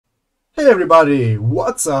Hey everybody,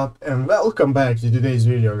 what's up and welcome back to today's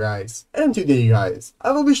video guys. And today guys,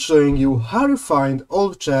 I will be showing you how to find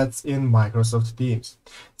old chats in Microsoft Teams.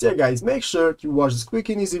 So yeah guys, make sure to watch this quick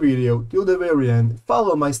and easy video till the very end,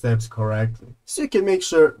 follow my steps correctly, so you can make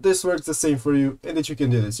sure this works the same for you and that you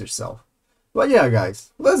can do this yourself. But yeah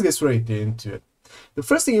guys, let's get straight into it. The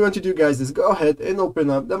first thing you want to do guys is go ahead and open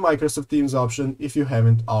up the Microsoft Teams option if you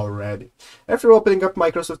haven't already. After opening up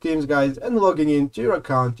Microsoft Teams guys and logging into your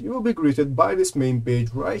account, you will be greeted by this main page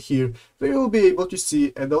right here, where you will be able to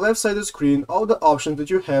see at the left side of the screen all the options that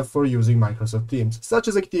you have for using Microsoft Teams, such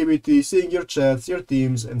as activity, seeing your chats, your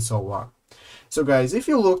teams, and so on. So guys, if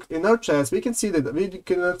you look in our chats, we can see that we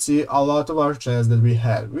cannot see a lot of our chats that we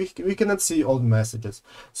had. We cannot see old messages.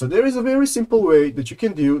 So there is a very simple way that you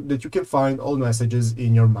can do that you can find old messages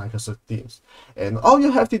in your Microsoft Teams. And all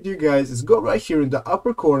you have to do guys is go right here in the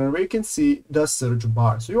upper corner where you can see the search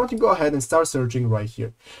bar. So you want to go ahead and start searching right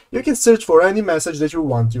here. You can search for any message that you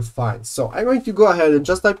want to find. So I'm going to go ahead and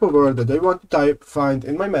just type a word that I want to find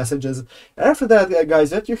in my messages. And after that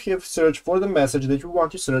guys, that you have searched for the message that you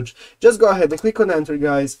want to search, just go ahead and click on enter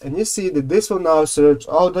guys, and you see that this will now search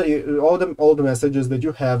all the messages that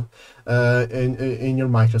you have in your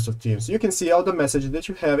Microsoft Teams. You can see all the messages that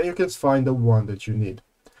you have and you can find the one that you need.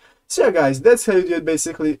 So yeah guys, that's how you do it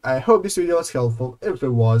basically. I hope this video was helpful. If it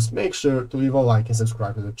was, make sure to leave a like and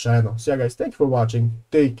subscribe to the channel. So yeah guys, thank you for watching,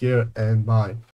 take care and bye.